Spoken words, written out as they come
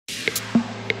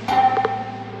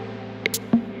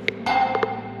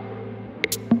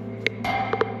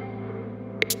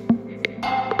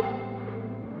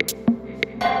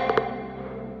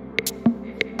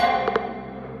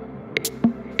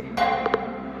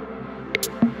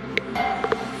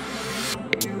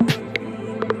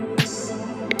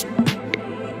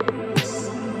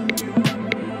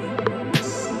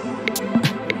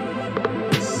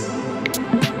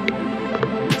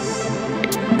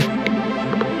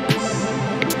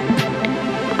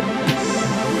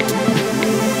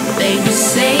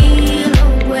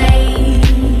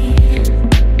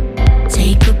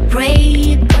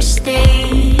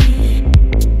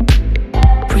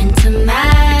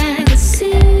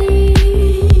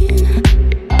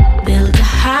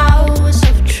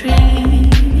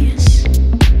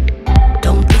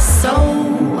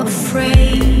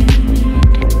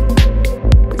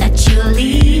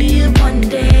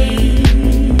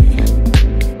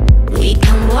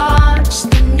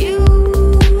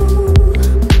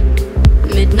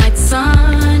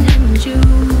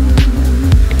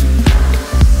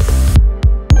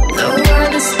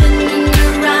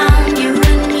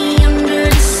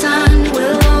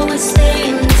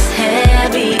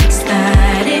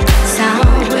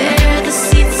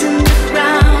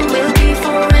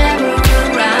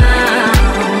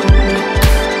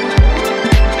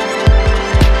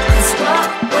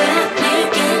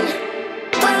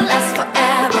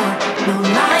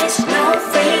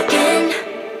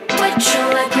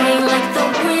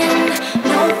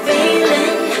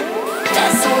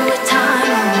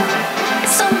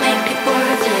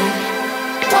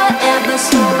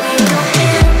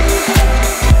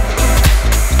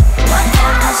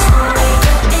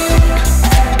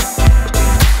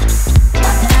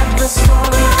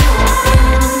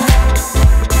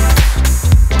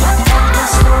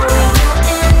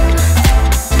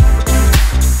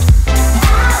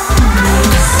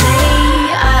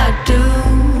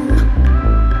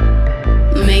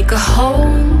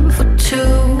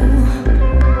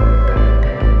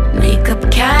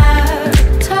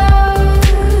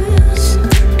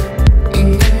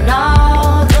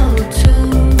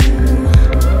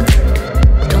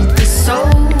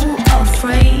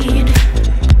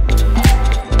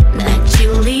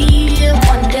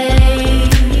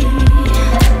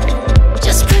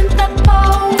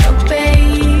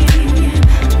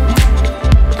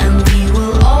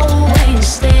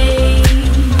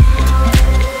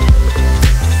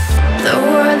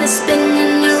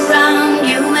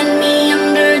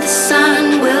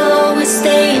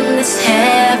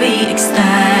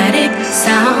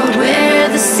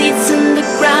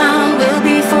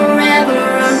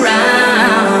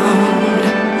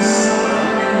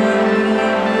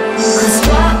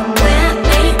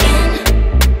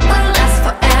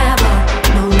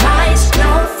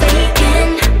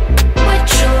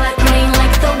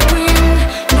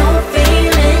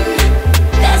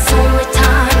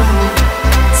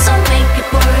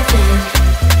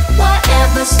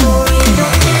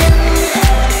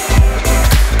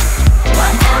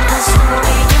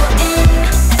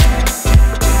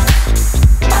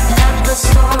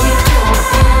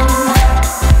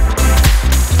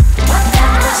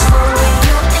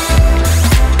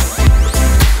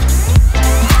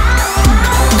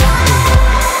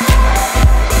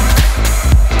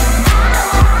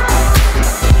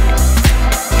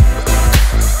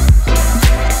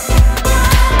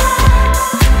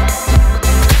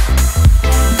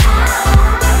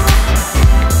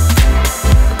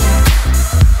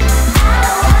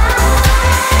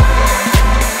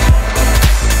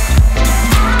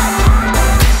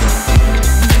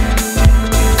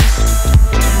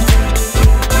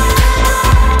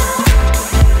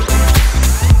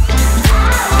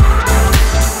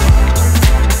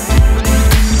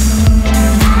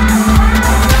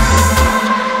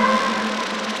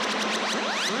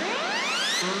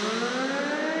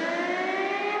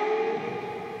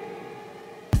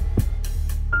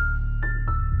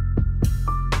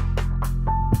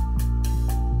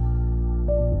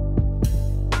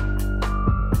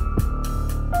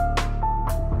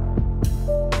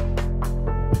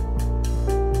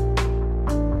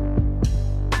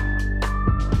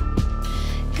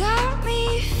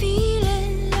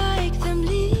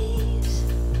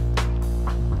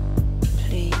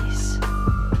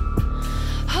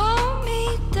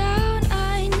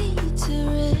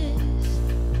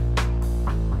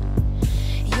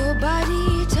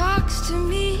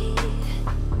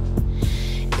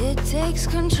takes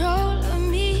control of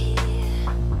me.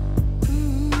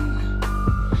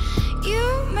 You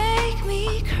make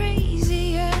me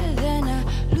crazier than a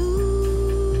lunatic.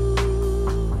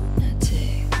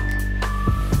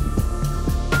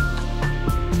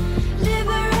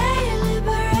 Liberate,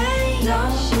 liberate.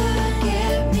 Don't look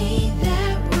at me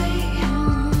that way.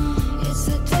 It's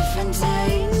a different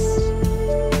taste.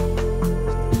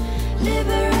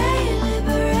 Liberate,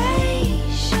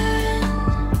 liberation.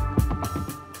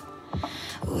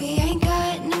 We ain't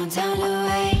got no time to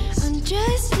waste. I'm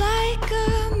just like a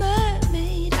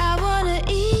mermaid. I wanna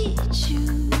eat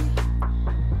you,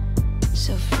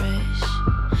 so fresh.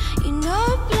 You know,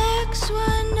 black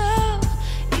swan, no,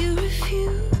 you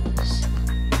refuse.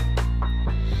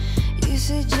 You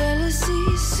say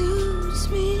jealousy suits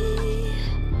me,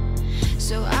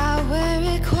 so I wear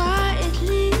it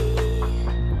quietly.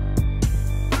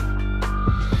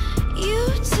 You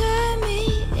turn me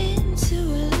into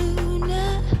a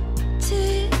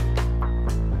lunatic.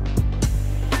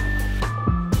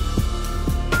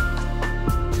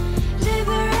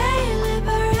 Liberate,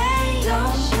 liberate.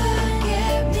 Don't look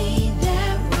at me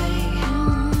that way.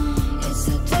 It's a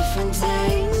different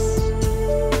taste.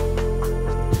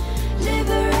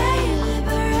 Liberate,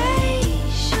 liberation.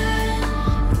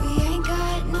 We ain't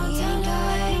got no time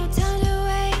to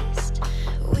waste.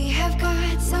 We have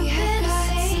got something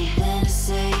to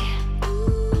say.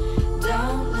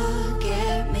 Don't look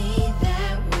at me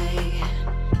that way.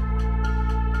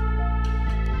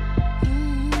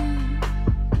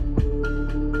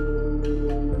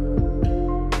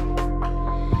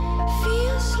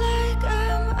 Feels like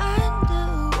I'm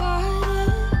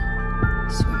underwater,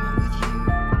 swimming with you.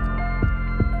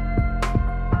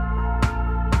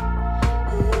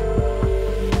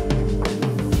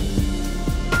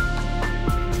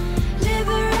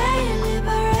 Liberate,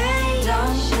 liberate.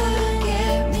 Don't look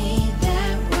at me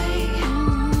that way.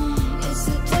 It's a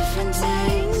different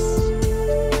taste.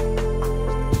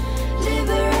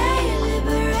 Liberate,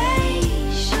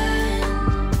 liberation.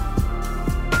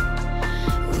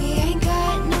 We ain't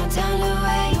got no time to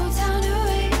waste.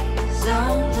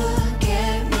 Don't look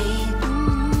at me.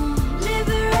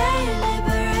 Liberate,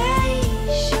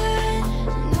 liberation.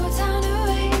 No time to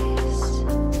waste.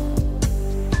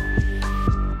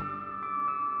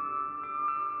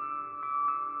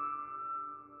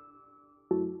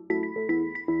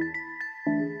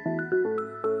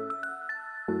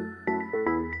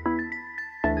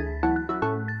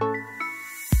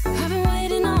 I've been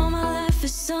waiting all my life for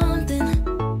something.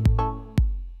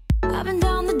 I've been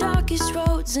down the darkest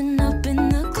roads and up in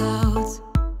the clouds,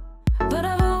 but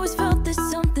I've always felt that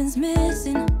something's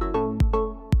missing.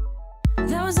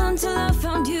 That was until I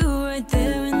found you right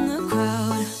there in the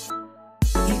crowd.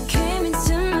 You came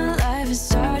into my life and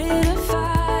started a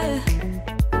fire.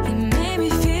 You made me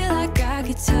feel like I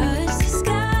could touch the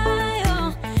sky.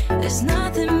 Oh, there's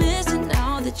nothing missing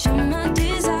now that you're my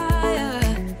desire.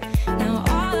 Now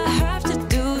all I have to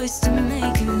do is to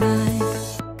make you mine.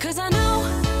 'Cause I know,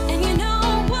 and you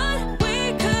know what we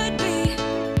could be.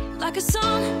 Like a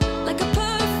song, like a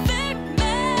perfect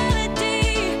melody.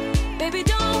 Baby,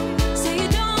 don't say you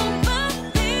don't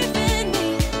believe in me.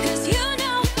 'Cause you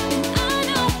know, and I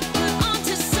know, we're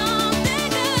onto something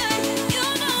good. You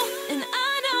know, and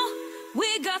I know, we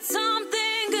got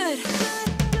something good.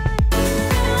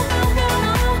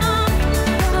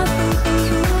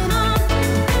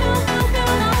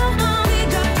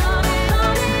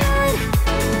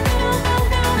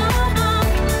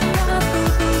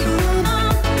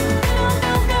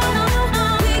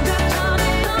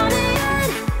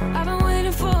 I've been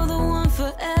waiting for the one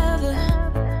forever.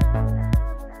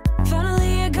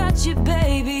 Finally I got you,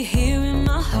 baby, here in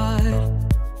my heart.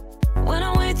 When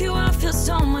I'm with you I feel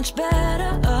so much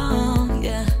better, oh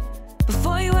yeah.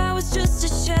 Before you I was just a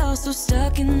shell, so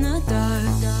stuck in the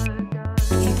dark.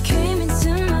 You came into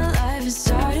my life and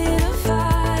started a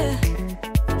fire.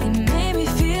 You made me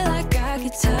feel like I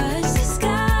could touch the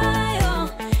sky. Oh,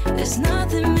 there's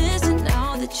nothing missing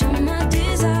now that you're my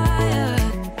desire.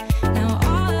 Now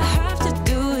all I have to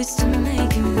do is to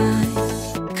make you mine.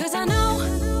 'Cause I know,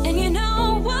 and you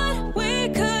know what we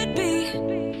could be.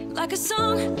 Like a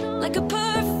song, like a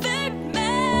perfect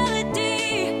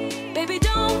melody. Baby,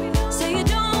 don't say you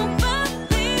don't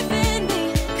believe in me.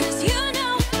 'Cause you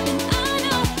know, and I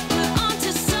know, we're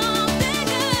onto something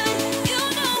good. You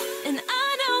know, and I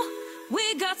know, we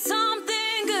got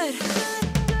something good. We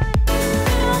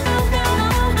got something good.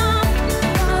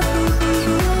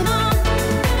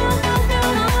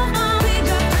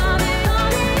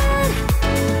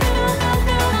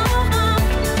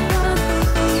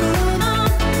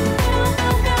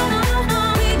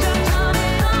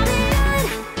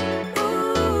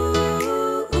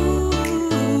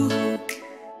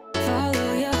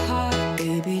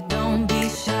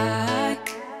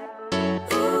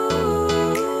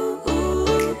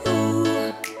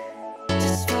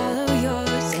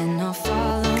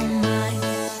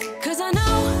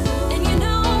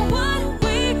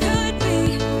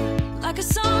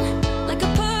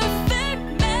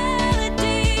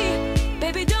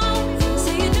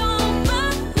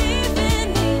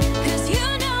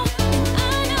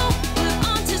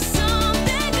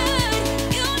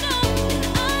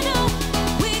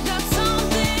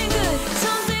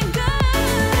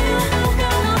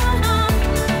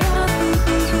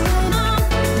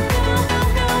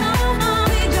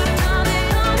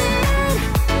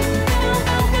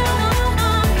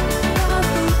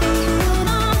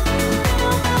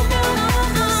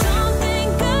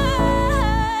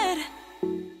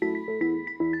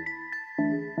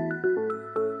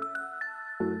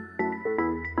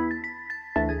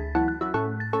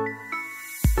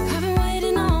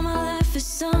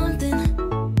 something.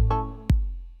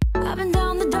 I've been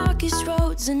down the darkest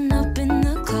roads and